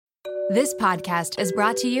This podcast is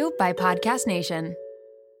brought to you by Podcast Nation.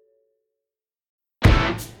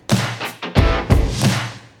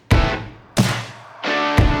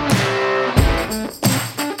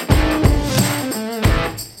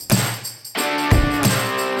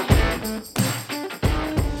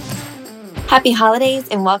 Happy holidays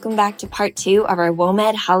and welcome back to part 2 of our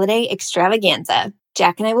WoMed holiday extravaganza.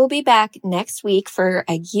 Jack and I will be back next week for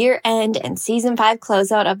a year-end and season 5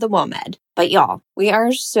 closeout of the WoMed. But y'all, we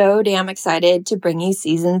are so damn excited to bring you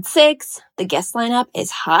season 6. The guest lineup is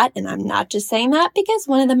hot, and I'm not just saying that because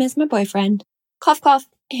one of them is my boyfriend. Cough, cough,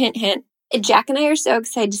 hint, hint. Jack and I are so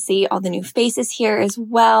excited to see all the new faces here as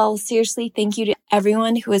well. Seriously, thank you to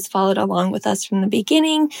everyone who has followed along with us from the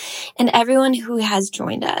beginning and everyone who has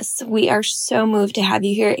joined us. We are so moved to have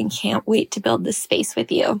you here and can't wait to build this space with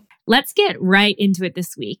you. Let's get right into it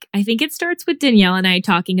this week. I think it starts with Danielle and I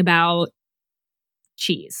talking about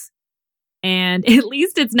cheese. And at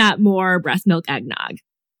least it's not more breast milk eggnog.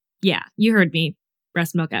 Yeah, you heard me.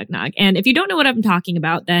 Breast milk eggnog. And if you don't know what I'm talking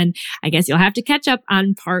about, then I guess you'll have to catch up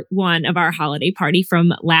on part 1 of our holiday party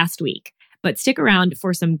from last week. But stick around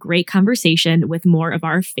for some great conversation with more of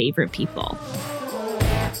our favorite people.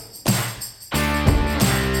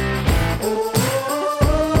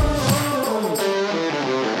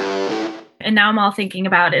 And now I'm all thinking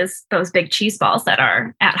about is those big cheese balls that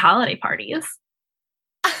are at holiday parties.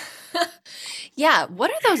 Yeah, what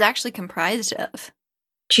are those actually comprised of?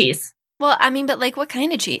 Cheese. Well, I mean, but like what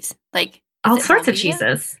kind of cheese? Like All sorts of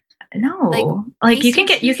cheeses. No. Like you can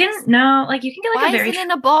get like why a very is it in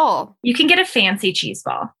a ball? You can get a fancy cheese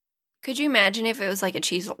ball. Could you imagine if it was like a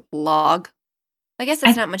cheese log? I guess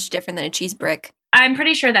that's not much different than a cheese brick. I'm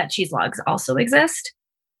pretty sure that cheese logs also exist.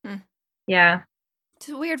 Yeah. It's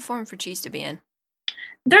a weird form for cheese to be in.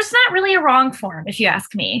 There's not really a wrong form, if you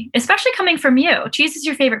ask me, especially coming from you. Cheese is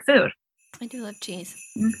your favorite food. I do love cheese.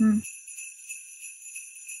 Mm-hmm.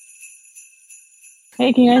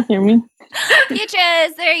 Hey, can you guys hear me?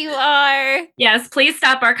 Peaches, there you are. Yes, please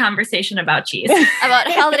stop our conversation about cheese.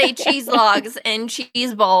 About holiday cheese logs and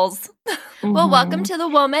cheese balls. Mm-hmm. Well, welcome to the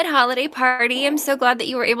WoMed holiday party. I'm so glad that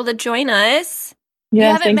you were able to join us. Yes, you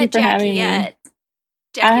haven't thank met you for Jackie having yet. me.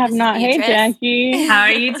 Jackie, I have this is not. Hey, Beatrice. Jackie. How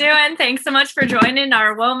are you doing? Thanks so much for joining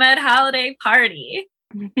our WoMed holiday party.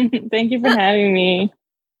 Thank you for having me.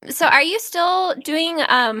 So are you still doing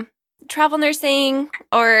travel nursing,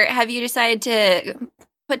 or have you decided to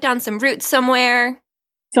put down some roots somewhere?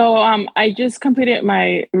 So I just completed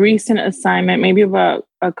my recent assignment maybe about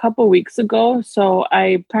a couple weeks ago. So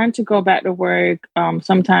I plan to go back to work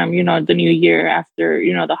sometime, the new year after,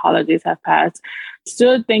 the holidays have passed.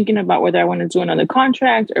 Still thinking about whether I want to do another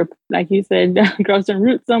contract or, like you said, grow some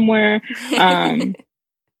roots somewhere.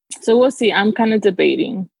 So we'll see. I'm kind of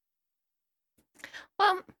debating.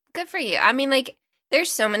 Well, good for you. I mean, like,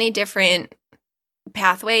 there's so many different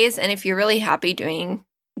pathways, and if you're really happy doing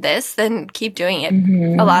this, then keep doing it.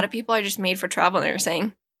 Mm-hmm. A lot of people are just made for travel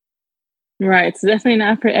nursing. Right. It's definitely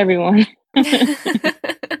not for everyone.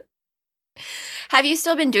 Have you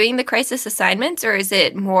still been doing the crisis assignments, or has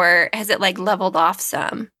it like leveled off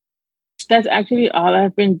some? That's actually all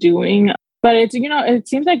I've been doing. But it's, it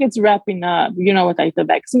seems like it's wrapping up, with like the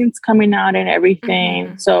vaccines coming out and everything.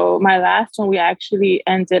 Mm-hmm. So my last one, we actually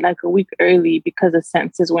ended like a week early because the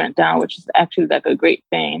census went down, which is actually like a great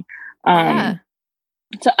thing. Yeah.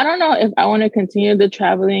 So I don't know if I want to continue the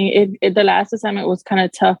traveling. The last assignment was kind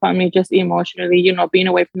of tough on me, just emotionally, being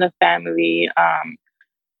away from the family,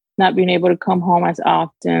 not being able to come home as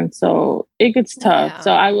often. So it gets tough. Yeah.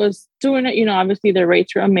 So I was doing it, obviously the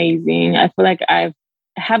rates were amazing. I feel like I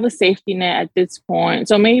have a safety net at this point.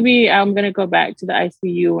 So maybe I'm going to go back to the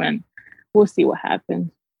ICU and we'll see what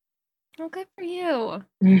happens. Well, good for you.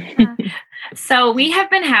 So we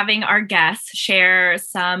have been having our guests share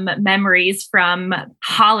some memories from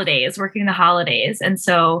holidays, working the holidays. And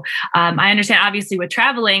so I understand, obviously, with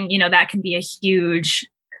traveling, that can be a huge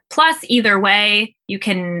plus either way. You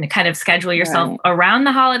can kind of schedule yourself around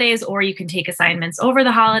the holidays, or you can take assignments over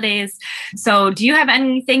the holidays. So do you have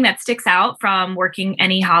anything that sticks out from working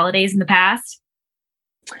any holidays in the past?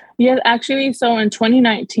 Yeah, actually, so in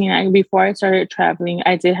 2019, before I started traveling,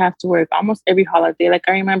 I did have to work almost every holiday. Like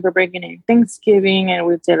I remember bringing in Thanksgiving, and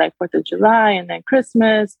we did like 4th of July and then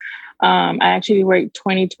Christmas. I actually worked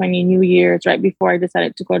 2020 New Year's right before I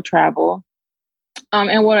decided to go travel.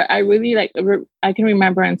 And what I really I can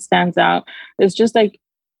remember and stands out is just like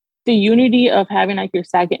the unity of having like your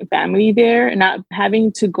second family there and not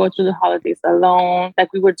having to go through the holidays alone.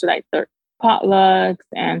 Like we would do like the potlucks,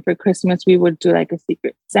 and for Christmas we would do like a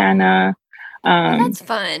secret Santa. That's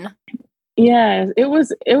fun. Yes, it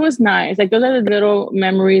was nice. Like those are the little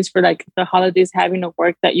memories for like the holidays having to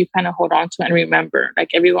work that you kind of hold on to and remember. Like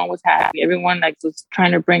everyone was happy. Everyone like was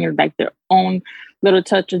trying to bring like their own little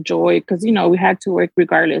touch of joy because we had to work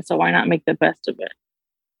regardless. So why not make the best of it?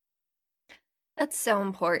 That's so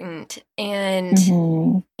important. And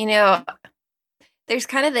there's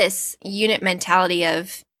kind of this unit mentality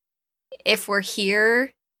of if we're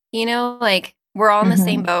here, like we're all in the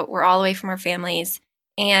same boat. We're all away from our families.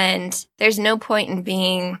 And there's no point in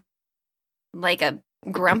being like a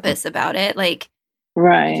grumpus about it. Like,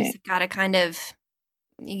 right. You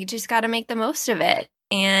just got to make the most of it.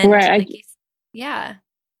 And right. yeah.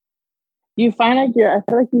 You find I feel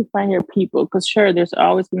like you find your people because sure, there's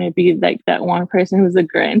always going to be like that one person who's a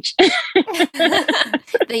Grinch.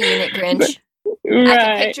 The unit Grinch. Right. I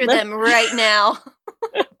can picture them right now.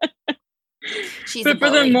 But for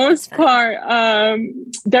the most part,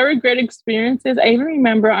 there were great experiences. I even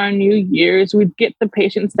remember on New Year's, we'd get the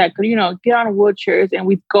patients that could, get on wheelchairs and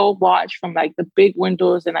we'd go watch from like the big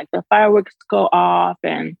windows and like the fireworks go off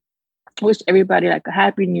and wish everybody like a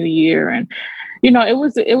happy new year. And,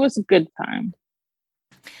 it was a good time.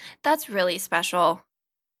 That's really special.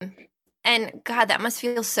 And God, that must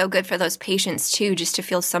feel so good for those patients too, just to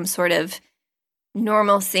feel some sort of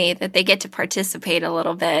normalcy that they get to participate a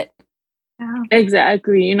little bit.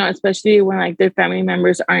 Exactly. Especially when like their family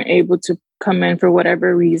members aren't able to come in for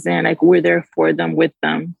whatever reason, like we're there for them, with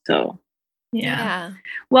them. So yeah.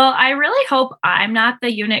 Well, I really hope I'm not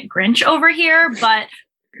the unit Grinch over here, but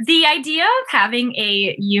the idea of having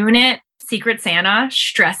a unit Secret Santa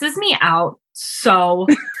stresses me out so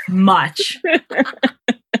much.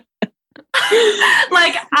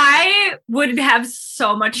 Like I would have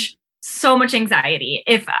so much anxiety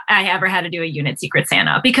if I ever had to do a unit Secret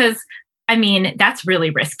Santa because I mean, that's really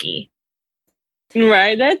risky.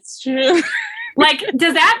 Right, that's true. Like,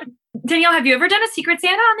 Danielle, have you ever done a Secret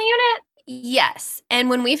Santa on the unit? Yes. And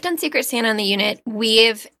when we've done Secret Santa on the unit,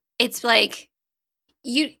 it's like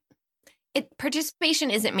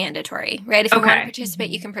participation isn't mandatory, right? If you want to participate,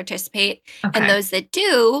 you can participate. Okay. And those that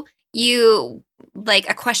do, like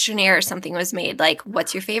a questionnaire or something was made, like,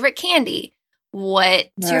 what's your favorite candy? What's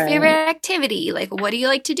your favorite activity? Like, what do you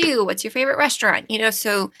like to do? What's your favorite restaurant?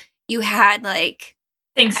 So you had like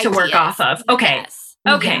things to work off of. Okay. Yes.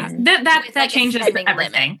 Okay. Yes. That changes everything.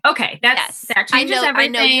 Limit. Okay. That changes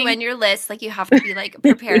everything. I know you and your list. Like you have to be like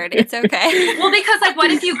prepared. It's okay. Well, because like what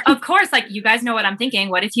if you, of course, like you guys know what I'm thinking.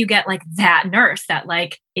 What if you get like that nurse that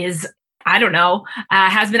like is, I don't know,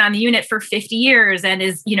 has been on the unit for 50 years and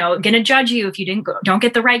is, going to judge you if you don't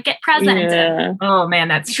get the right present. Yeah. And, oh man,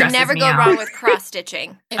 that stresses me out. You can never go wrong with cross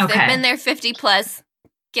stitching. If they've been there 50 plus,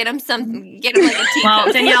 get them like a team.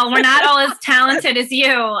 Well, Danielle, we're not all as talented as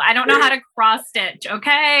you. I don't know how to cross stitch.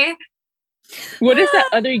 Okay. What is that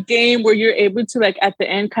other game where you're able to like at the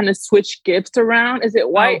end kind of switch gifts around? Is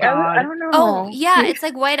it white? I don't know. Oh yeah, it's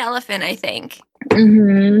like White Elephant, I think.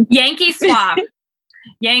 Mm-hmm. Yankee Swap.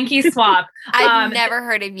 Yankee Swap. I've never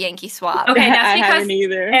heard of Yankee Swap. Okay, I haven't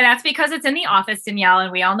either. And that's because it's in The Office, Danielle,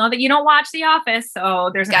 and we all know that you don't watch The Office, so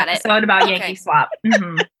there's an episode about Yankee Swap.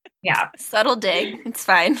 Mm-hmm. Yeah. Subtle dig. It's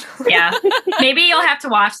fine. Yeah. Maybe you'll have to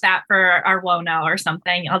watch that for our WoNo or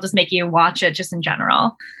something. I'll just make you watch it just in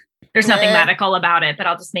general. There's nothing medical about it, but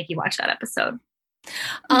I'll just make you watch that episode.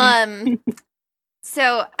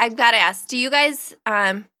 So I've got to ask, do you guys,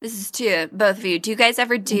 this is to both of you, do you guys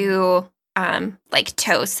ever do like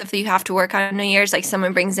toasts if you have to work on New Year's? Like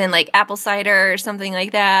someone brings in like apple cider or something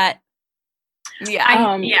like that? Yeah.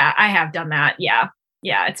 I have done that. Yeah.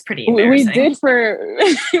 Yeah, it's pretty embarrassing. We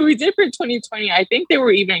did for 2020. I think there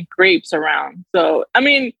were even grapes around. So I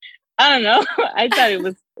mean, I don't know. I thought it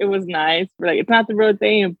was nice. Like it's not the real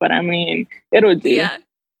thing, but I mean, it'll do. Yeah,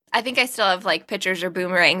 I think I still have like pictures or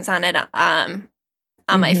boomerangs on it on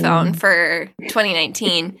my phone for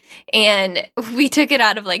 2019, and we took it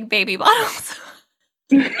out of like baby bottles.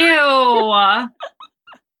 Ew.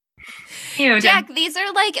 Ew, Jack, these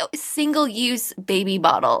are like single-use baby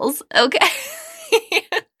bottles. Okay.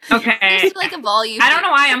 Okay. Just like a volume. I don't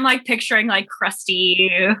know why I'm like picturing like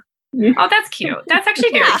crusty. Oh, that's cute. That's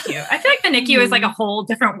actually very cute. I feel like the NICU is like a whole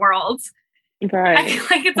different world. Right. I feel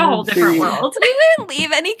like it's a whole different world. We wouldn't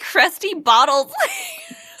leave any crusty bottles.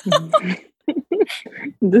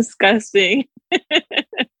 Disgusting.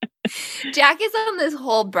 Jack is on this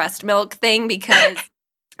whole breast milk thing because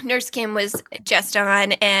Nurse Kim was just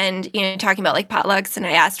on and, talking about like potlucks. And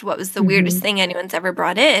I asked what was the weirdest thing anyone's ever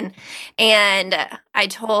brought in. And I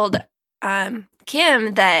told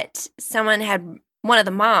Kim that one of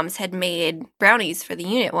the moms had made brownies for the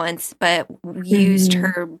unit once, but used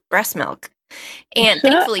her breast milk. And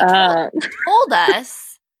thankfully told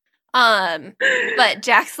us But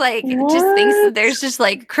Jack's like, just thinks that there's just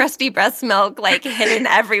like crusty breast milk like hidden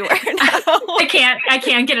everywhere now. I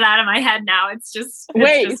can't get it out of my head now. It's just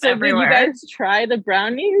Did everywhere. you guys try the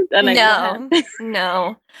brownies? And, like,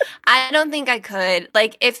 no. I don't think I could.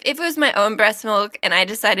 Like, if it was my own breast milk and I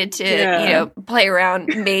decided to, play around,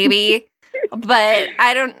 maybe. But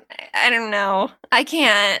I don't know. I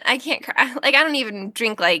can't. Like, I don't even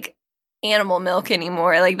drink like animal milk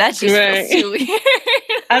anymore. Like, that just feels too weird.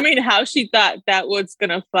 I mean, how she thought that was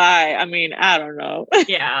gonna fly. I mean, I don't know.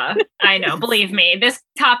 Yeah, I know. Believe me, this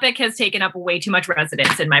topic has taken up way too much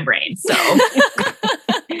residence in my brain. So,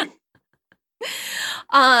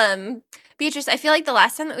 Beatrice, I feel like the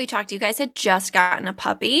last time that we talked, you guys had just gotten a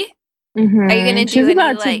puppy. Mm-hmm. Are you gonna do She's any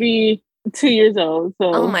about like? To be 2 years old.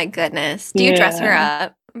 So. Oh my goodness! Do you dress her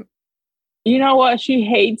up? You know what? She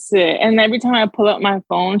hates it. And every time I pull up my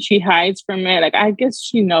phone, she hides from it. Like, I guess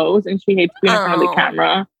she knows and she hates being in front of the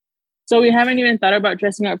camera. So we haven't even thought about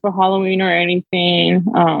dressing up for Halloween or anything.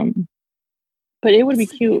 But it would be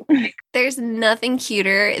cute. There's nothing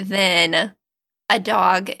cuter than a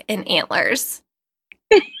dog in antlers.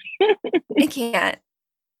 I can't.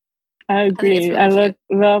 I agree. I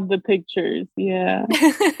love the pictures. Yeah.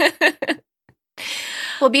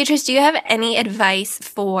 Well, Beatrice, do you have any advice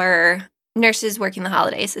for nurses working the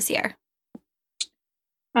holidays this year?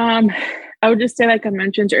 I would just say, like I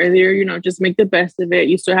mentioned earlier, just make the best of it.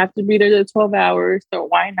 You still have to be there the 12 hours, so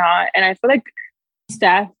why not? And I feel like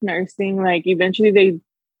staff nursing, like eventually they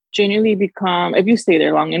genuinely become, if you stay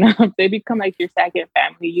there long enough, they become like your second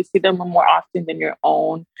family. You see them more often than your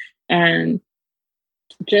own, and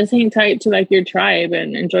just hang tight to like your tribe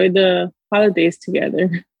and enjoy the holidays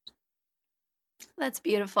together. That's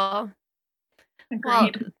beautiful. Agreed.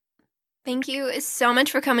 Well, thank you so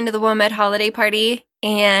much for coming to the WoMed holiday party,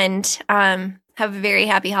 and have very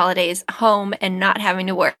happy holidays home and not having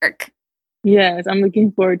to work. Yes, I'm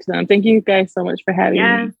looking forward to them. Thank you guys so much for having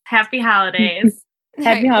me. Happy holidays.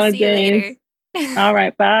 Happy holidays. We'll see you later. All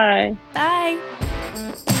right, bye. Bye.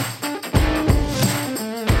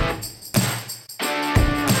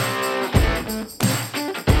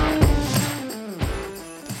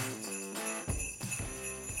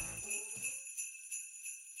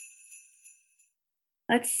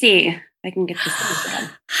 Let's see if I can get this done.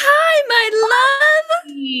 Hi, my love.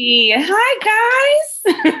 Hey. Hi,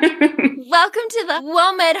 guys. Welcome to the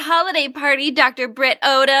WoMed holiday party, Dr. Britt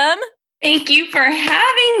Odom. Thank you for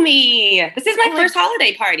having me. This is my first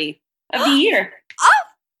holiday party of the year. Oh,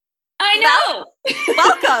 I know.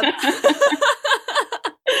 Welcome.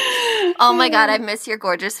 Oh my God, I miss your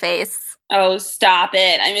gorgeous face. Oh, stop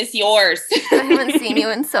it. I miss yours. I haven't seen you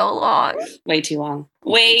in so long. Way too long.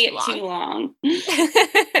 Way too long.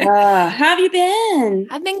 How have you been?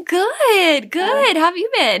 I've been good. Good. How have you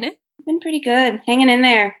been? I've been pretty good. Hanging in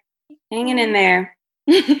there.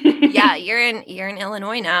 Yeah, you're in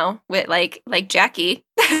Illinois now with like Jackie.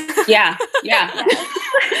 Yeah.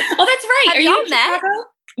 Oh, that's right. Have Are you in met? Chicago?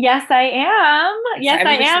 Yes, I am. Yes,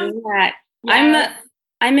 I am. That. Yes.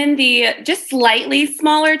 I'm in the just slightly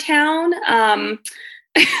smaller town.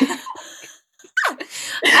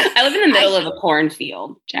 I live in the middle of a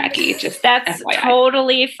cornfield, Jackie. Just that's FYI.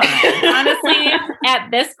 Totally fine. Honestly, at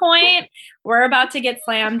this point, we're about to get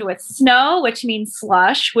slammed with snow, which means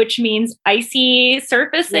slush, which means icy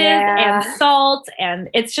surfaces and salt. And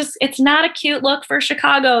it's not a cute look for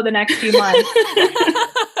Chicago the next few months.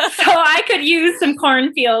 So I could use some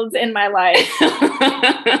cornfields in my life.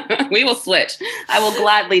 We will switch. I will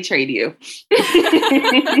gladly trade you.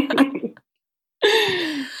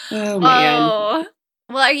 Oh, man. Oh.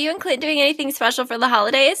 Well, are you and Clint doing anything special for the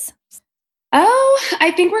holidays? Oh,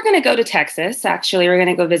 I think we're going to go to Texas. Actually, we're going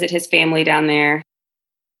to go visit his family down there.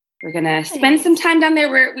 We're going to spend some time down there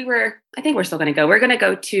where I think we're still going to go. We're going to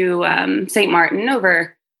go to St. Martin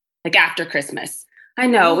over like after Christmas. I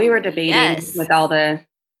know we were debating with all the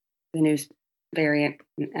new variant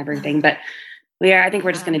and everything, but I think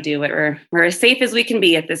we're just going to do it. We're as safe as we can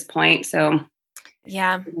be at this point. So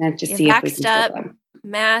yeah, just see if we can up.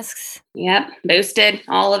 Masks. Yep. Boosted.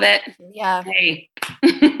 All of it. Yeah. Hey.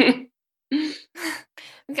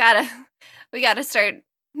 we gotta start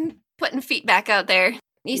putting feet back out there.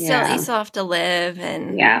 You still have to live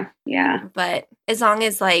and yeah. But as long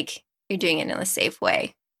as like you're doing it in a safe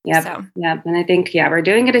way. Yep. So. Yep. And I think we're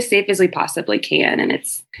doing it as safe as we possibly can. And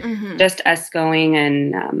it's just us going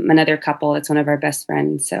and another couple. It's one of our best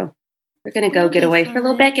friends. So we're gonna go get away for a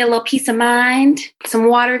little bit, get a little peace of mind, some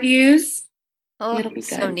water views. Oh, it'll be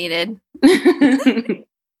so good. needed. You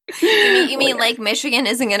mean Lake Michigan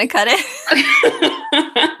isn't going to cut it?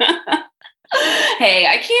 Hey,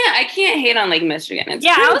 I can't hate on Lake Michigan. It's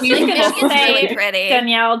I was beautiful. thinking to say, really pretty.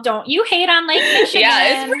 Danielle, don't you hate on Lake Michigan?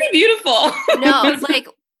 Yeah, it's pretty beautiful. No, it's like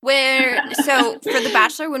so for The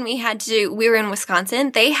Bachelor, when we were in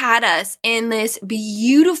Wisconsin, they had us in this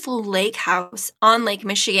beautiful lake house on Lake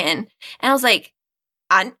Michigan. And I was like,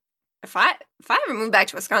 if I ever move back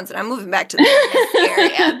to Wisconsin, I'm moving back to this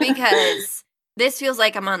area because this feels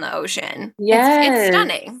like I'm on the ocean. Yes. It's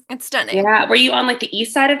stunning. It's stunning. Yeah. Were you on like the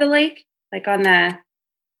east side of the lake? Like on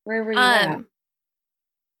where were you at?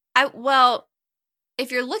 Well, if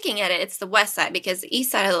you're looking at it, it's the west side because the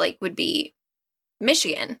east side of the lake would be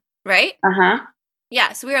Michigan, right? Uh-huh.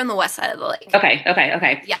 Yeah, so we were on the west side of the lake. Okay.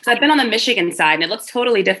 Yeah. So I've been on the Michigan side and it looks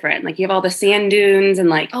totally different. Like you have all the sand dunes and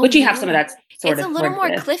like, which you have some of that sort of. It's a little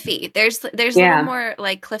more cliffy. There's a little more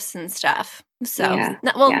like cliffs and stuff. So,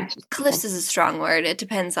 cliffs is a strong word. It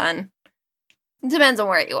depends on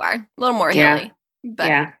where you are. A little more hilly. But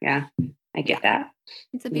yeah. I get that.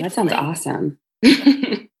 It's a beautiful That sounds lake.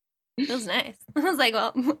 awesome. It was nice. I was like,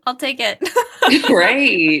 well, I'll take it.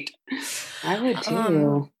 Right. I would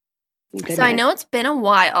too. So I know it's been a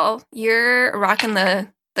while. You're rocking the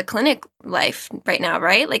clinic life right now,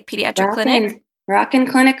 right? Like pediatric clinic? Rocking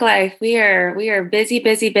clinic life. We are busy.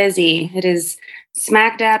 It is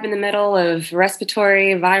smack dab in the middle of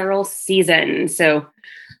respiratory viral season. So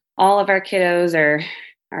all of our kiddos are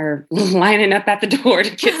lining up at the door to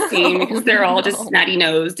get seen because they're all just snotty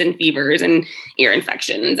nosed and fevers and ear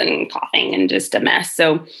infections and coughing and just a mess.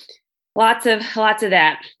 So lots of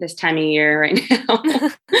that this time of year right now.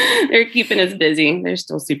 They're keeping us busy. They're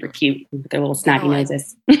still super cute with their little snotty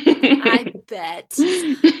noses. I bet.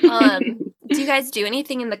 Do you guys do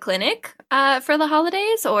anything in the clinic for the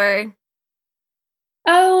holidays or?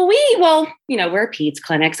 Oh, we're a peds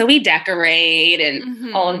clinic, so we decorate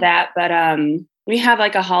and all of that. But we have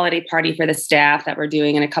like a holiday party for the staff that we're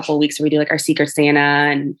doing in a couple of weeks. Where we do like our Secret Santa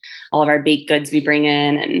and all of our baked goods we bring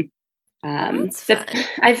in. And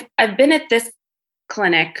I've been at this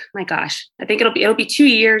clinic. My gosh, I think it'll be 2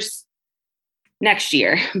 years next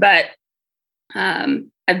year. But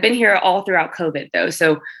I've been here all throughout COVID though.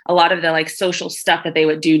 So a lot of the like social stuff that they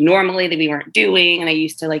would do normally that we weren't doing. And I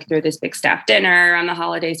used to like throw this big staff dinner on the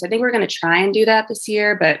holidays. So I think we're going to try and do that this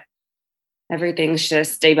year, but everything's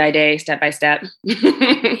just day by day, step by step.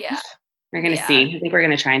 Yeah. We're going to see. I think we're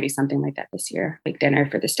going to try and do something like that this year, like dinner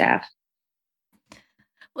for the staff.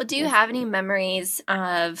 Well, do you have any memories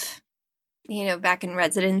of, back in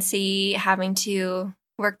residency, having to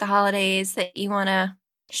work the holidays that you want to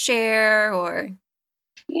share or?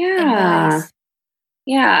 Yeah.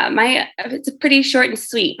 Yeah. It's pretty short and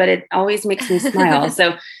sweet, but it always makes me smile.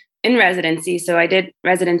 So in residency, so I did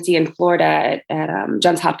residency in Florida at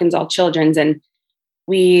Johns Hopkins All Children's, and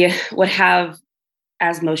we would have,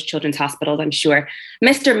 as most children's hospitals, I'm sure,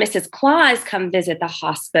 Mr. and Mrs. Claus come visit the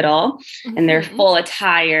hospital in their full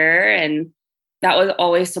attire. And that was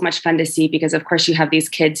always so much fun to see because, of course, you have these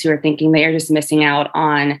kids who are thinking they are just missing out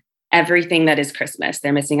on everything that is Christmas.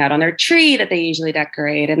 They're missing out on their tree that they usually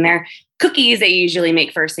decorate and their cookies they usually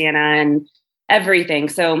make for Santa and everything.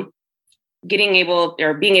 So being able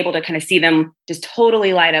to kind of see them just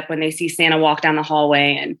totally light up when they see Santa walk down the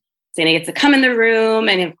hallway and Santa gets to come in the room.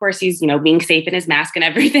 And of course, he's, being safe in his mask and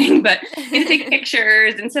everything, but he take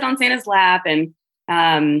pictures and sit on Santa's lap. And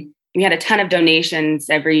we had a ton of donations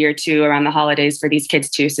every year too around the holidays for these kids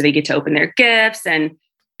too. So they get to open their gifts and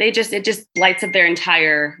it just lights up their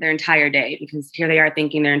entire day because here they are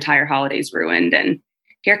thinking their entire holiday's ruined. And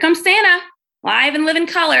here comes Santa live and live in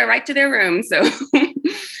color right to their room. So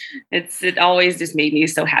it always just made me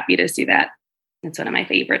so happy to see that. It's one of my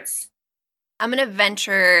favorites. I'm going to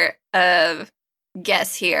venture a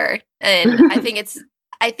guess here. And I think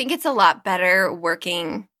it's a lot better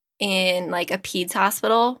working in like a peds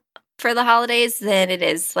hospital for the holidays than it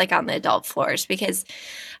is like on the adult floors because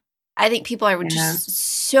I think people are just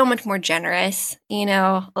so much more generous,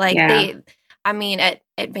 like at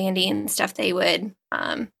Vandy and stuff, they would,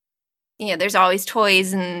 there's always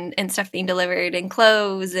toys and stuff being delivered and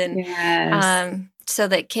clothes and so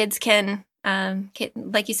that kids can,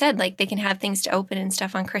 like you said, like they can have things to open and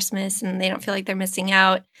stuff on Christmas and they don't feel like they're missing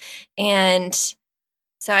out. And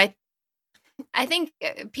so I think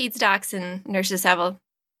peds docs and nurses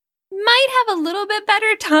might have a little bit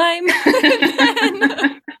better time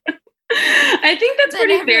than I think that's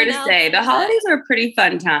pretty fair to say. The holidays are a pretty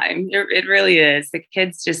fun time. It really is. The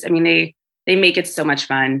kids just, they make it so much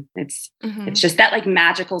fun. It's just that like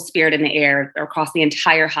magical spirit in the air across the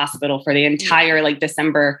entire hospital for the entire like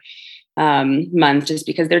December month, just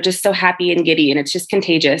because they're just so happy and giddy and it's just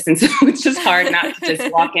contagious. And so it's just hard not to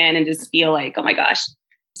just walk in and just feel like, oh my gosh,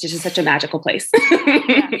 just such a magical place.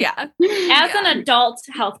 Yeah. As an adult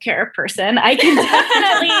healthcare person, I can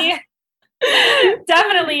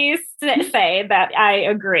definitely say that I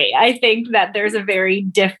agree. I think that there's a very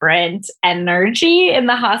different energy in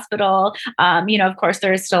the hospital. Of course,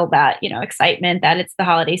 there's still that, excitement that it's the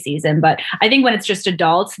holiday season. But I think when it's just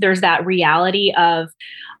adults, there's that reality of,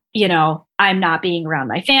 I'm not being around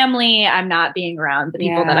my family. I'm not being around the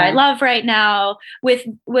people that I love right now. With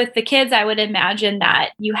the kids, I would imagine that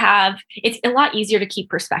it's a lot easier to keep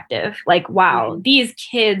perspective. Like, wow, these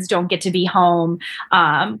kids don't get to be home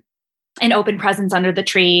and open presents under the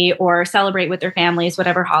tree or celebrate with their families,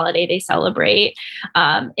 whatever holiday they celebrate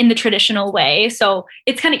in the traditional way. So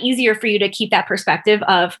it's kind of easier for you to keep that perspective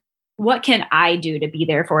of, what can I do to be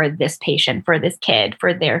there for this patient, for this kid,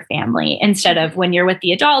 for their family? Instead of when you're with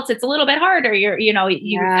the adults, it's a little bit harder. You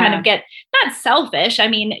kind of get not selfish. I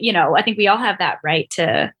mean, I think we all have that right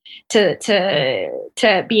to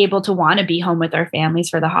be able to want to be home with our families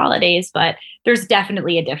for the holidays. But there's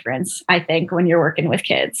definitely a difference, I think, when you're working with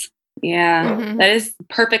kids. Yeah, that is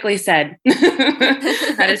perfectly said.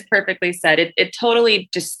 That is perfectly said. It totally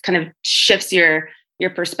just kind of shifts your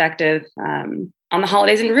perspective on the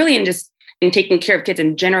holidays, and really in taking care of kids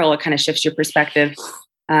in general. It kind of shifts your perspective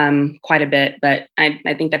quite a bit. But I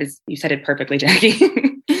think that you said it perfectly, Jackie.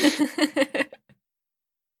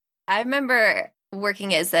 I remember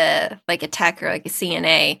working as a tech or a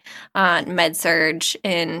CNA on med surge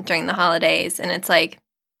during the holidays, and it's like,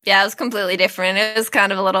 yeah, it was completely different. It was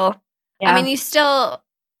kind of a little, I mean, you still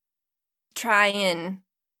try and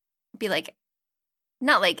be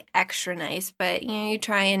not extra nice, but, you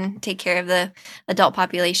try and take care of the adult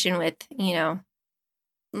population with,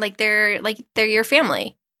 they're your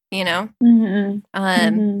family, they're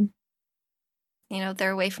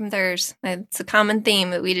away from theirs. It's a common theme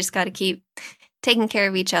that we just got to keep taking care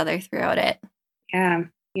of each other throughout it. Yeah.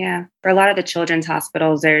 Yeah. For a lot of the children's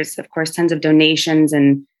hospitals, there's of course tons of donations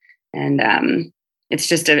and it's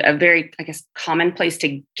just a very, I guess, common place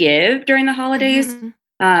to give during the holidays.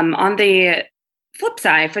 On the flip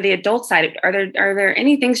side, for the adult side, are there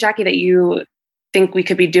any things, Jackie, that you think we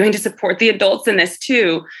could be doing to support the adults in this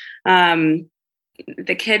too?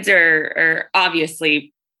 The kids are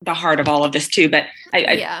obviously the heart of all of this too, but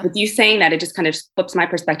with you saying that, it just kind of flips my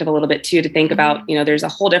perspective a little bit too, to think about, there's a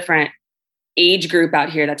whole different age group out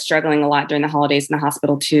here that's struggling a lot during the holidays in the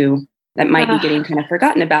hospital too, that might be getting kind of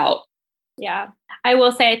forgotten about. Yeah, I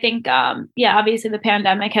will say, I think, obviously the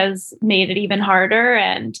pandemic has made it even harder,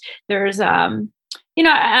 and there's,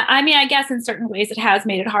 I guess in certain ways it has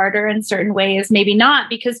made it harder, in certain ways maybe not,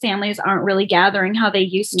 because families aren't really gathering how they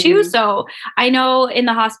used to. So I know in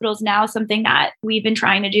the hospitals now, something that we've been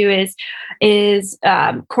trying to do is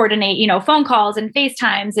coordinate, phone calls and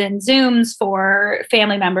FaceTimes and Zooms for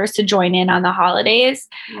family members to join in on the holidays.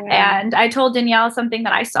 And I told Danielle something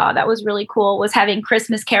that I saw that was really cool was having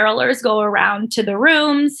Christmas carolers go around to the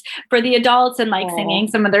rooms for the adults and singing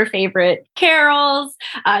some of their favorite carols,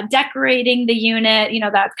 decorating the unit.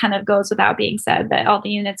 That kind of goes without being said that all the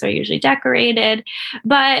units are usually decorated,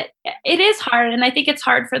 but it is hard. And I think it's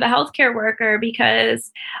hard for the healthcare worker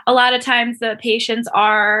because a lot of times the patients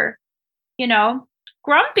are,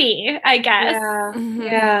 grumpy, I guess.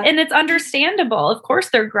 Yeah. And it's understandable. Of course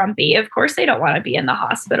they're grumpy. Of course they don't want to be in the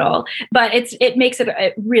hospital, but it makes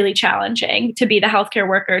it really challenging to be the healthcare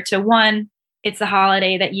worker to, one, it's the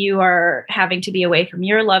holiday that you are having to be away from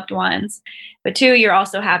your loved ones. But two, you're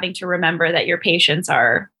also having to remember that your patients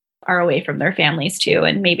are away from their families too,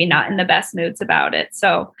 and maybe not in the best moods about it.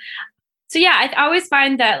 So yeah, I always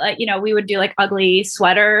find that we would do ugly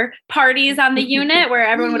sweater parties on the unit where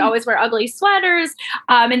everyone would always wear ugly sweaters.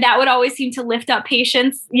 And that would always seem to lift up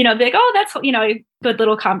patients, be like, oh, that's, good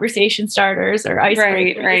little conversation starters or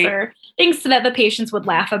icebreakers or things that the patients would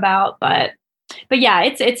laugh about. But yeah,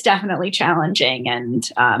 it's definitely challenging, and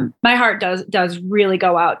my heart does really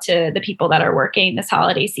go out to the people that are working this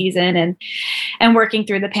holiday season and working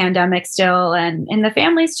through the pandemic still, and the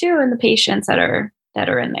families too, and the patients that are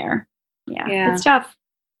in there. Yeah, it's tough.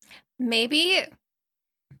 Maybe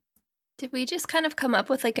did we just kind of come up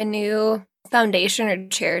with a new foundation or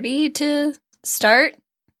charity to start?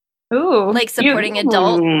 Ooh, supporting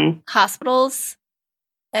adult hospitals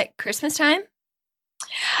at Christmas time?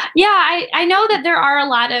 Yeah, I know that there are a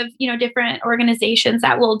lot of, different organizations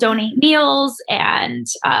that will donate meals and,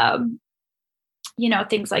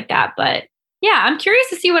 things like that. But yeah, I'm curious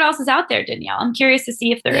to see what else is out there, Danielle. I'm curious to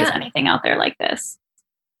see if there is anything out there like this.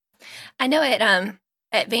 I know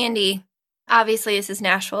at Vandy, obviously this is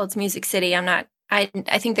Nashville, it's Music City. I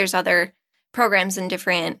think there's other programs in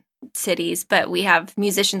different cities, but we have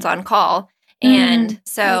musicians on call. And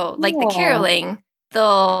so the caroling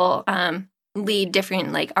they'll lead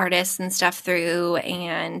different like artists and stuff through,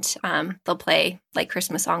 and they'll play like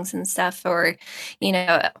Christmas songs and stuff. Or, you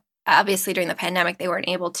know, obviously during the pandemic they weren't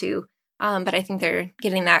able to, but I think they're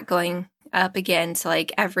getting that going up again. So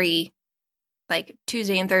like every like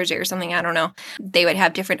Tuesday and Thursday or something, I don't know, they would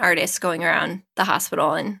have different artists going around the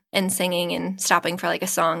hospital and singing and stopping for like a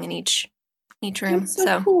song in each room. That's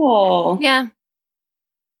so cool. Yeah.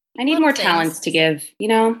 I need more talents to give, you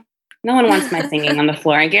know. No one wants my singing on the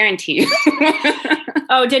floor, I guarantee you.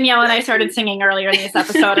 Oh, Danielle and I started singing earlier in this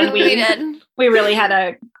episode, and we did. We really had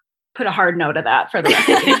to put a hard no to that for the rest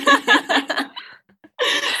of the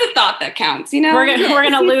It's the thought that counts, you know? We're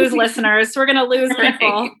gonna lose listeners. We're gonna lose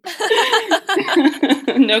people.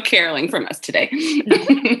 No caroling from us today.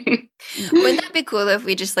 Wouldn't that be cool if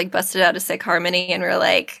we just like busted out a sick harmony and we're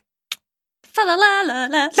like, fa la la la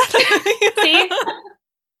la. See?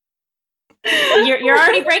 You're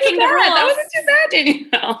already breaking the rules. That wasn't too bad,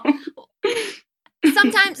 Danielle.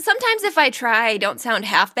 Sometimes if I try, I don't sound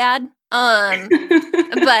half bad.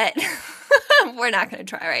 But we're not going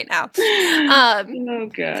to try right now. Oh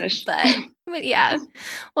gosh. But yeah.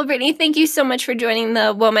 Well, Brittany, thank you so much for joining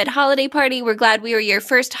the WoMed holiday party. We're glad we were your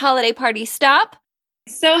first holiday party stop.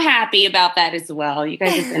 So happy about that as well. You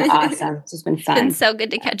guys have been awesome. It's just been fun. It's been so good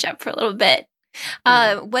to catch up for a little bit.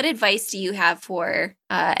 What advice do you have for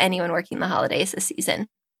anyone working the holidays this season?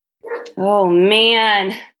 Oh,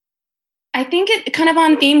 man. I think it kind of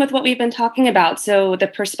on theme with what we've been talking about. So the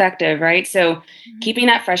perspective, right? So keeping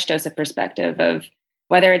that fresh dose of perspective of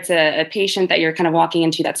whether it's a patient that you're kind of walking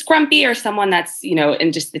into that's grumpy or someone that's, you know,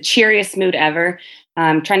 in just the cheeriest mood ever,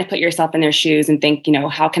 trying to put yourself in their shoes and think, you know,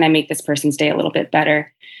 how can I make this person's day a little bit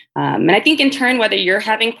better? And I think in turn, whether you're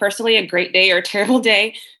having personally a great day or a terrible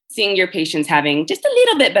day, seeing your patients having just a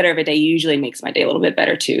little bit better of a day usually makes my day a little bit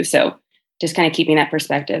better too. So just kind of keeping that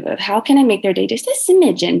perspective of how can I make their day just a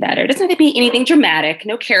smidgen better? It doesn't have to be anything dramatic,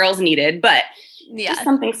 no carols needed, but just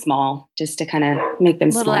something small just to kind of make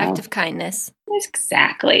them smile. Little act of kindness.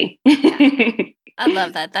 Exactly. I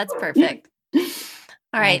love that. That's perfect.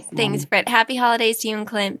 All right. Awesome. Thanks, Britt. Happy holidays to you and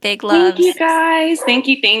Clint. Big loves. Thank you, guys. Thank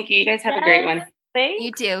you. You guys have a great one. Thanks.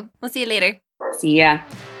 You too. We'll see you later. See ya.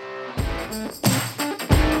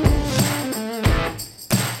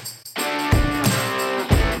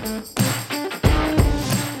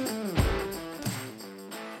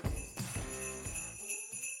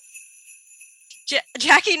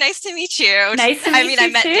 Jackie, nice to meet you. Nice to meet you. I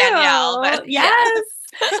met too. Danielle. But, yes.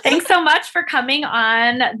 Thanks so much for coming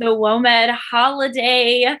on the WoMed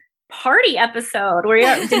holiday party episode where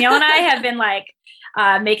Danielle and I have been like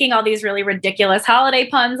making all these really ridiculous holiday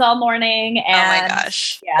puns all morning. And oh my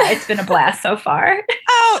gosh. Yeah, it's been a blast so far.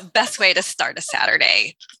 Oh, best way to start a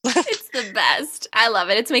Saturday. It's the best. I love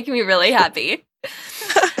it. It's making me really happy.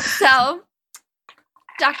 So,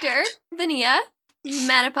 Dr. Vania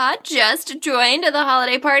Manipod just joined the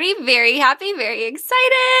holiday party. Very happy, very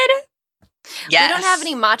excited. Yes. We don't have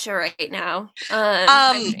any matcha right now.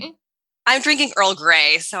 I'm drinking Earl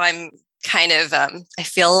Grey, so I'm kind of, I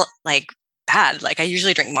feel like bad. Like I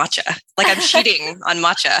usually drink matcha. Like I'm cheating on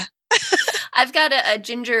matcha. I've got a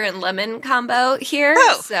ginger and lemon combo here,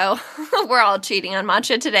 so we're all cheating on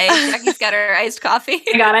matcha today. Jackie's got her iced coffee.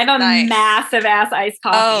 Oh my God, I have a massive ass iced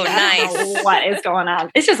coffee. Oh, I don't know what is going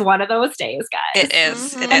on. It's just one of those days, guys. It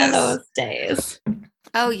is. One of those days.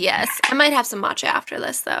 Oh, yes. I might have some matcha after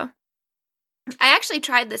this, though. I actually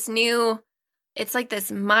tried this new, it's like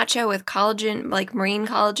this matcha with collagen, like marine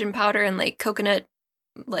collagen powder and like coconut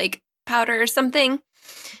like powder or something.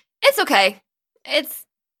 It's okay.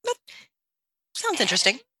 Sounds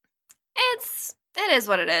interesting. It is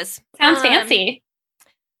what it is. Sounds fancy.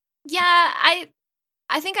 Yeah, I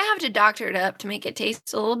think I have to doctor it up to make it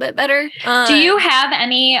taste a little bit better. Do you have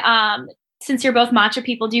any, since you're both matcha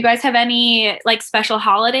people, do you guys have any like special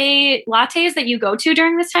holiday lattes that you go to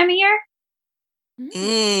during this time of year?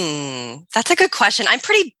 That's a good question. I'm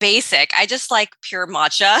pretty basic. I just like pure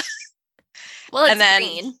matcha. Well, it's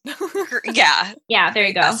green. Yeah. Yeah, there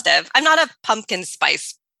you go. Festive. I'm not a pumpkin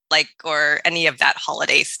spice or any of that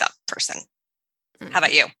holiday stuff person. How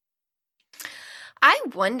about you? I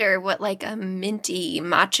wonder what like a minty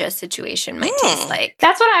matcha situation might taste like.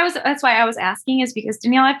 That's why I was asking, is because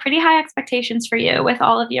Danielle, I have pretty high expectations for you with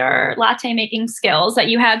all of your latte making skills, that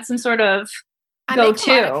you had some sort of go-to. I make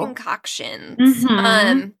a lot of concoctions.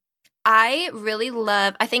 Mm-hmm. I really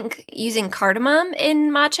love, I think using cardamom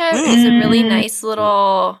in matcha is a really nice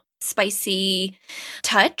little spicy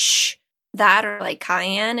touch. That or like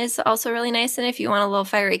cayenne is also really nice. And if you want a little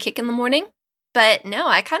fiery kick in the morning. But no,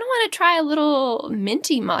 I kind of want to try a little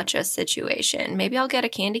minty matcha situation. Maybe I'll get a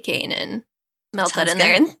candy cane and melt that in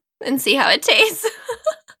there and see how it tastes.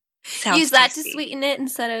 Sounds use that to tasty. sweeten it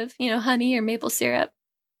instead of, honey or maple syrup.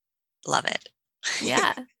 Love it.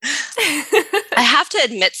 Yeah. I have to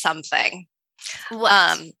admit something.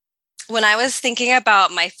 What? When I was thinking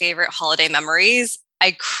about my favorite holiday memories,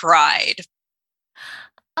 I cried.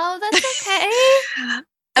 Oh, that's okay.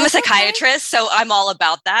 I'm a psychiatrist, so I'm all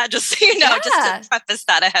about that. Just so you know, just to preface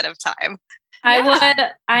that ahead of time.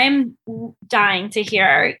 I'm dying to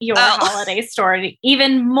hear your holiday story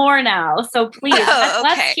even more now. So please,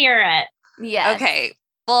 let's hear it. Yeah. Okay.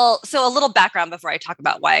 Well, so a little background before I talk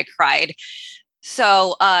about why I cried.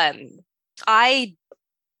 So, I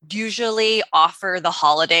usually offer the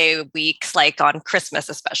holiday weeks, like on Christmas,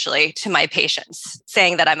 especially to my patients,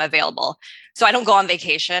 saying that I'm available. So I don't go on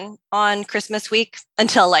vacation on Christmas week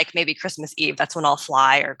until like maybe Christmas Eve. That's when I'll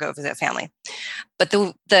fly or go visit family. But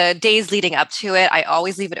the days leading up to it, I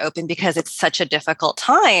always leave it open because it's such a difficult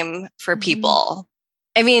time for people.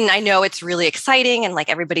 I mean, I know it's really exciting and like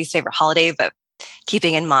everybody's favorite holiday, but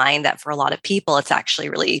keeping in mind that for a lot of people, it's actually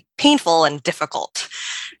really painful and difficult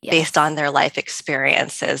based on their life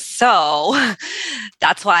experiences. So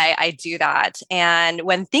that's why I do that. And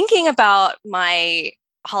when thinking about my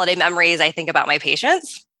holiday memories, I think about my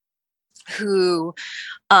patients who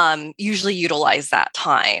usually utilize that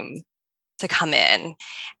time to come in.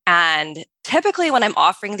 And typically when I'm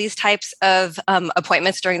offering these types of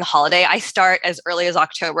appointments during the holiday, I start as early as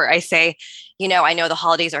October. I say, I know the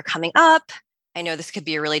holidays are coming up. I know this could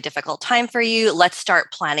be a really difficult time for you. Let's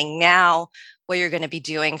start planning now what you're going to be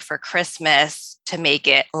doing for Christmas to make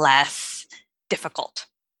it less difficult.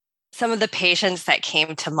 Some of the patients that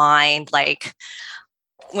came to mind, like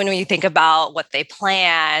when you think about what they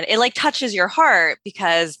plan, it like touches your heart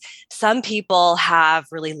because some people have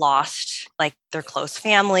really lost like their close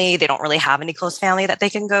family. They don't really have any close family that they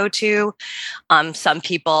can go to. Some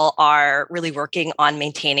people are really working on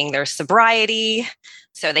maintaining their sobriety.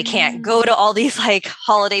 So they can't go to all these like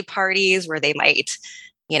holiday parties where they might,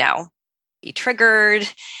 be triggered.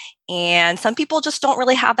 And some people just don't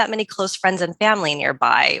really have that many close friends and family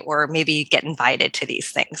nearby or maybe get invited to these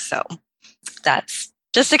things. So that's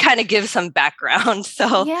just to kind of give some background.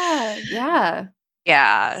 So yeah.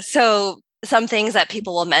 So some things that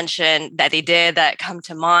people will mention that they did that come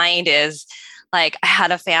to mind is like I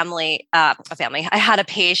had I had a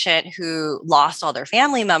patient who lost all their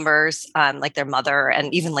family members, like their mother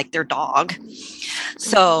and even like their dog.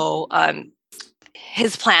 So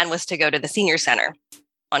his plan was to go to the senior center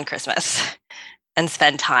on Christmas and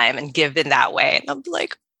spend time and give in that way. And I'm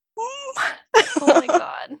like, oh my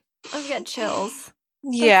God, I've got chills.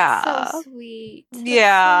 Yeah. That's so sweet.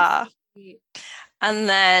 Yeah. So sweet. And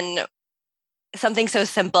then something so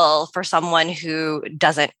simple for someone who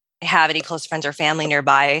doesn't have any close friends or family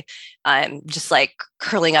nearby, just like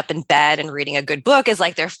curling up in bed and reading a good book is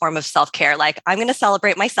like their form of self-care. Like I'm going to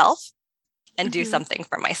celebrate myself and do something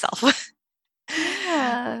for myself.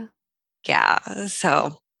 Yeah. Yeah.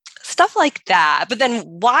 So stuff like that. But then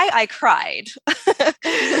why I cried.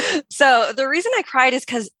 So the reason I cried is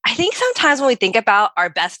because I think sometimes when we think about our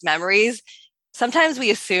best memories, sometimes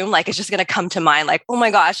we assume like it's just going to come to mind like, oh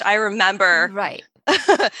my gosh, I remember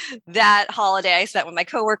that holiday I spent with my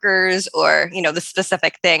coworkers or, the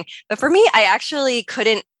specific thing. But for me, I actually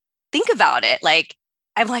couldn't think about it. Like,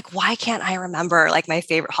 I'm like, why can't I remember like my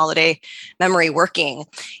favorite holiday memory working?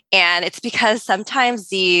 And it's because sometimes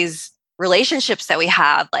these relationships that we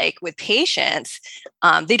have like with patients,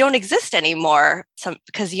 they don't exist anymore.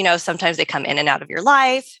 Because, sometimes they come in and out of your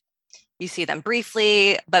life. You see them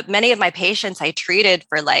briefly, but many of my patients I treated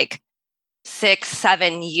for like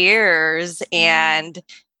 6-7 years and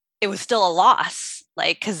it was still a loss.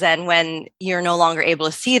 Like, because then when you're no longer able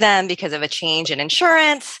to see them because of a change in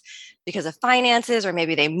insurance, because of finances, or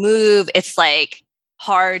maybe they move, it's like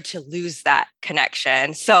hard to lose that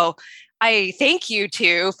connection. So I thank you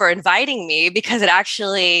too for inviting me because it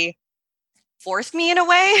actually forced me in a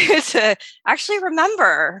way to actually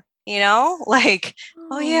remember, like,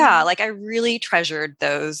 oh yeah, like I really treasured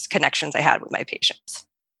those connections I had with my patients.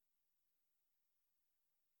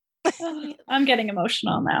 I'm getting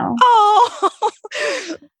emotional now. Oh,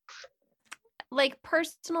 like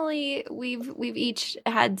personally, we've each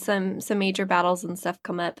had some major battles and stuff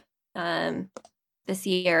come up this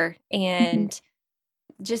year, and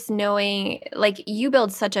just knowing like you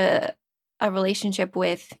build such a relationship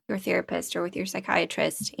with your therapist or with your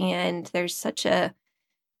psychiatrist, and there's such a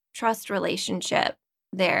trust relationship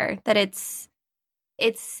there that it's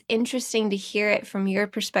interesting to hear it from your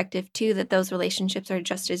perspective too, that those relationships are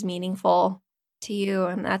just as meaningful to you.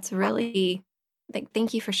 And that's really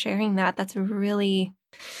thank you for sharing that. That's really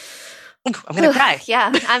I'm gonna cry.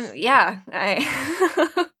 Yeah.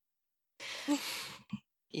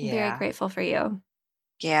 Very grateful for you.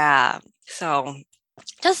 Yeah. So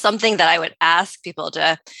just something that I would ask people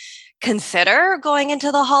to consider going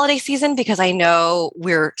into the holiday season, because I know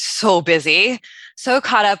we're so busy, so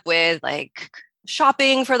caught up with like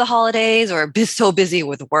shopping for the holidays, or so busy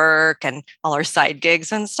with work and all our side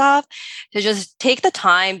gigs and stuff, to just take the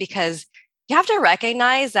time, because you have to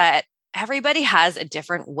recognize that everybody has a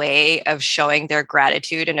different way of showing their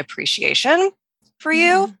gratitude and appreciation for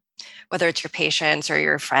you, whether it's your patients or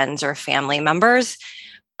your friends or family members.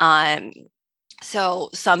 So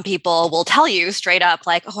some people will tell you straight up,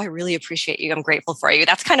 like, oh, I really appreciate you. I'm grateful for you.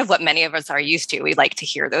 That's kind of what many of us are used to. We like to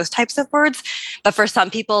hear those types of words. But for some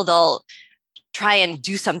people, they'll try and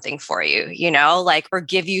do something for you, like, or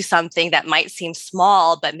give you something that might seem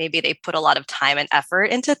small, but maybe they put a lot of time and effort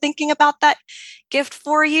into thinking about that gift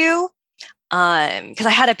for you. Because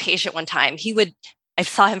I had a patient one time, I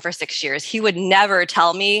saw him for 6 years. He would never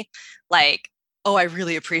tell me like, oh, I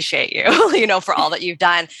really appreciate you, for all that you've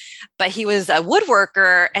done. But he was a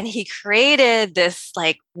woodworker, and he created this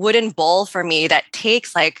like wooden bowl for me that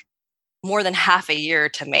takes like more than half a year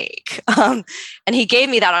to make. And he gave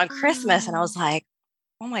me that on Christmas, and I was like,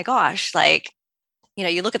 oh my gosh, like,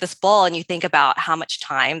 you look at this bowl and you think about how much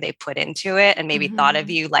time they put into it, and maybe thought of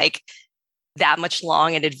you like that much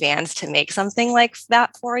long in advance to make something like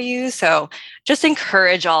that for you. So just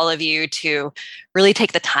encourage all of you to really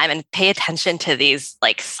take the time and pay attention to these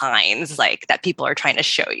like signs like that people are trying to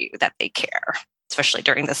show you that they care, especially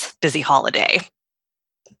during this busy holiday.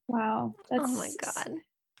 Wow. Oh my God.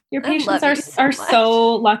 Your patients are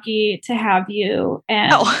so lucky to have you.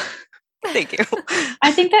 And thank you.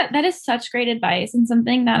 I think that is such great advice, and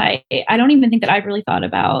something that I don't even think that I've really thought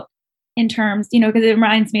about in terms, because it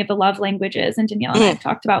reminds me of the love languages, and Danielle and I have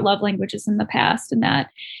talked about love languages in the past, and that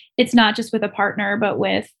it's not just with a partner, but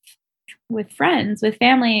with friends, with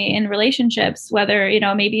family and relationships, whether,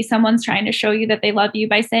 maybe someone's trying to show you that they love you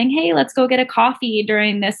by saying, hey, let's go get a coffee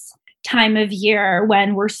during this time of year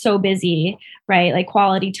when we're so busy, right? Like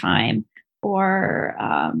quality time, or,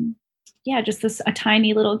 just a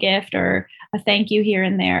tiny little gift or a thank you here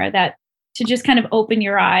and there, that to just kind of open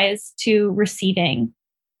your eyes to receiving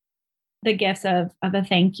the gifts of a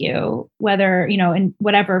thank you, whether, in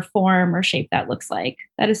whatever form or shape that looks like.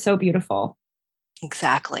 That is so beautiful.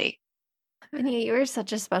 Exactly. Vinny, you are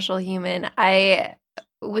such a special human.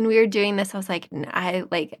 When we were doing this, I was like, I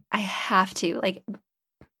have to, like,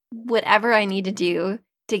 whatever I need to do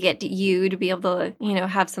to get you to be able to,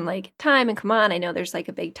 have some like time and come on. I know there's like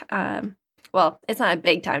a big, well, it's not a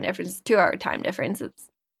big time difference, 2-hour time difference.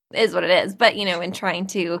 Is what it is. But, in trying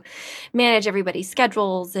to manage everybody's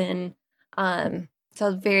schedules, and so I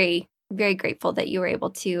was very, very grateful that you were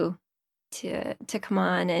able to come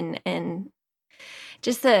on, and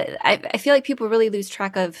just I feel like people really lose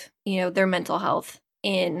track of, their mental health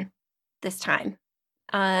in this time.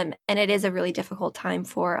 And it is a really difficult time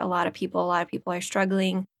for a lot of people. A lot of people are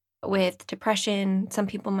struggling with depression. Some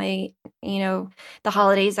people might, the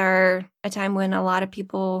holidays are a time when a lot of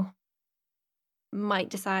people might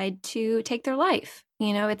decide to take their life.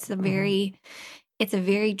 It's a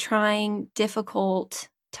very trying, difficult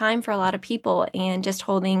time for a lot of people, and just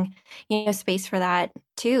holding, space for that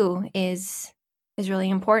too is really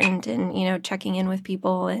important, and, checking in with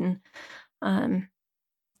people. And,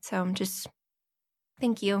 so I'm just,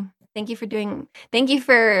 thank you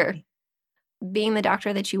for being the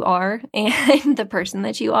doctor that you are and the person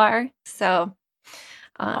that you are. So,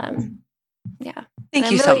 yeah.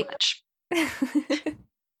 Thank you so much.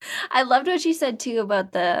 I loved what you said too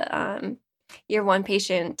about the your one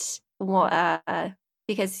patient,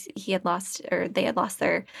 because they had lost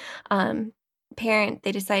their parent.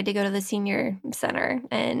 They decided to go to the senior center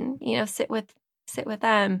and sit with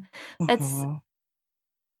them.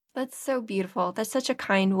 That's so beautiful. That's such a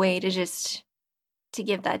kind way to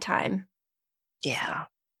give that time. Yeah.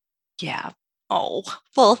 Oh,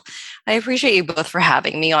 well, I appreciate you both for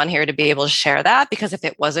having me on here to be able to share that, because if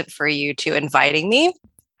it wasn't for you two inviting me,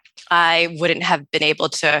 I wouldn't have been able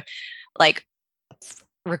to like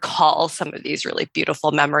recall some of these really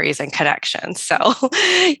beautiful memories and connections. So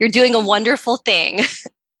you're doing a wonderful thing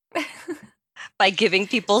by giving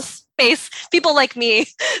people like me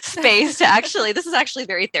space to this is actually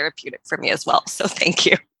very therapeutic for me as well. So thank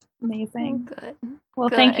you. Amazing. Good. Well,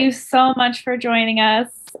 thank you so much for joining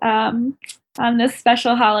us on this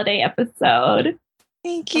special holiday episode.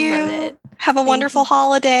 Thank you. I love it. Have a wonderful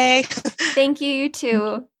holiday. Thank you. You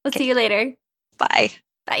too. We'll see you later. Bye.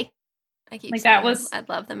 Bye. I keep like saying that was. I'd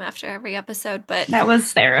love them after every episode, but that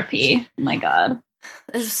was therapy. Oh my God.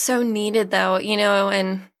 It's so needed, though.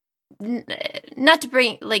 And not to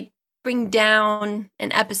bring bring down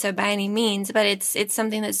an episode by any means, but it's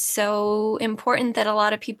something that's so important that a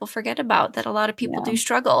lot of people forget about, that a lot of people do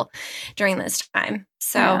struggle during this time.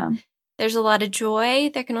 So there's a lot of joy.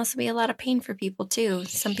 There can also be a lot of pain for people too.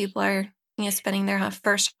 Some people are, spending their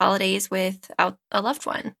first holidays without a loved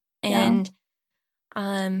one. And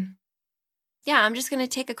I'm just going to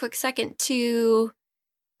take a quick second to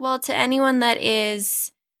anyone that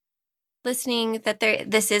is listening, that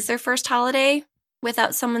this is their first holiday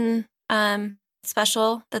without someone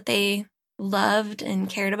special that they loved and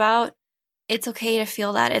cared about. It's okay to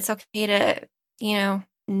feel that. It's okay to,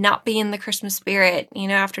 not be in the Christmas spirit.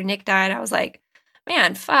 After Nick died, I was like,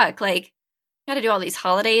 man, fuck, like, I got to do all these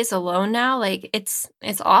holidays alone now. Like, it's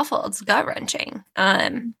awful. It's gut-wrenching.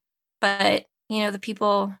 But, the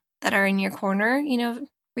people that are in your corner,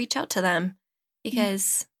 reach out to them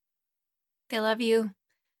because they love you.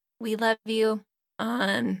 We love you.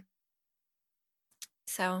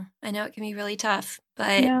 So I know it can be really tough,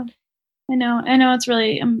 but yeah, I know it's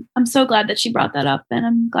really, I'm so glad that she brought that up, and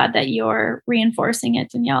I'm glad that you're reinforcing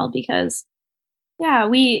it, Danielle, because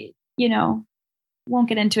we, won't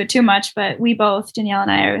get into it too much, but we both, Danielle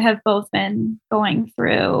and I, have both been going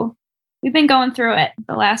through it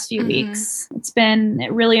the last few weeks. It's been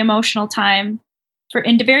a really emotional time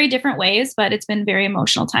in very different ways, but it's been very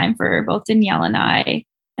emotional time for both Danielle and I,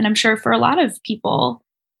 and I'm sure for a lot of people.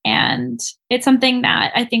 And it's something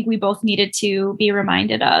that I think we both needed to be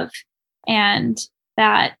reminded of. And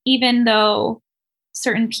that even though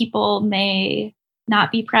certain people may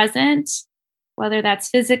not be present, whether that's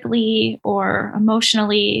physically or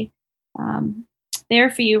emotionally, there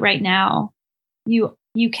for you right now, you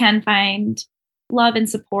can find love and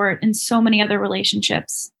support in so many other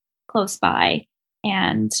relationships close by.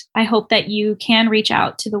 And I hope that you can reach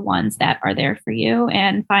out to the ones that are there for you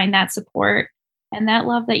and find that support and that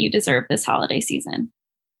love that you deserve this holiday season.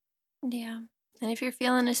 Yeah. And if you're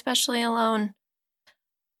feeling especially alone,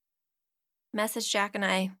 message Jack and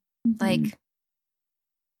I. Like,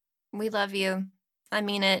 we love you. I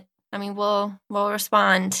mean it. I mean, we'll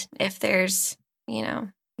respond if there's,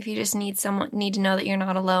 if you just need to know that you're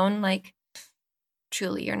not alone, like,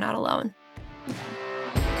 truly you're not alone.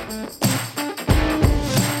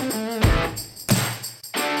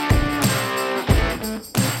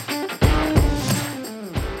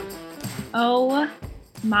 Oh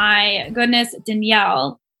my goodness,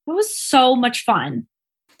 Danielle, it was so much fun.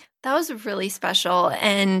 That was really special.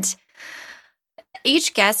 And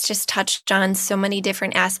each guest just touched on so many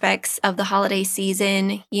different aspects of the holiday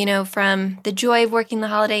season, from the joy of working the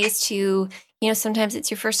holidays to, sometimes it's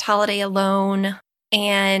your first holiday alone.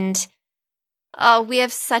 And we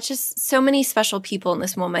have so many special people in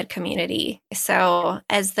this WoMed community. So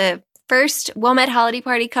as the first WoMed holiday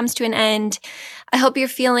party comes to an end, I hope you're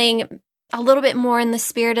feeling a little bit more in the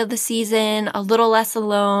spirit of the season, a little less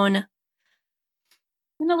alone.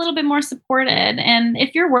 And a little bit more supported. And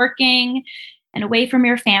if you're working and away from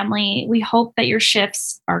your family, we hope that your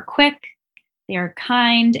shifts are quick, they are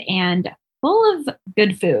kind, and full of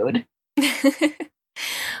good food.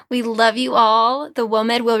 We love you all. The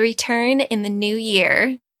WoMed will return in the new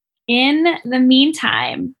year. In the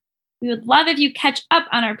meantime, we would love if you catch up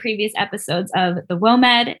on our previous episodes of the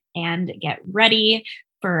WoMed and get ready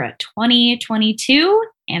for 2022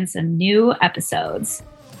 and some new episodes.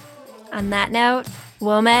 On that note,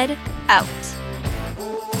 WoMed out.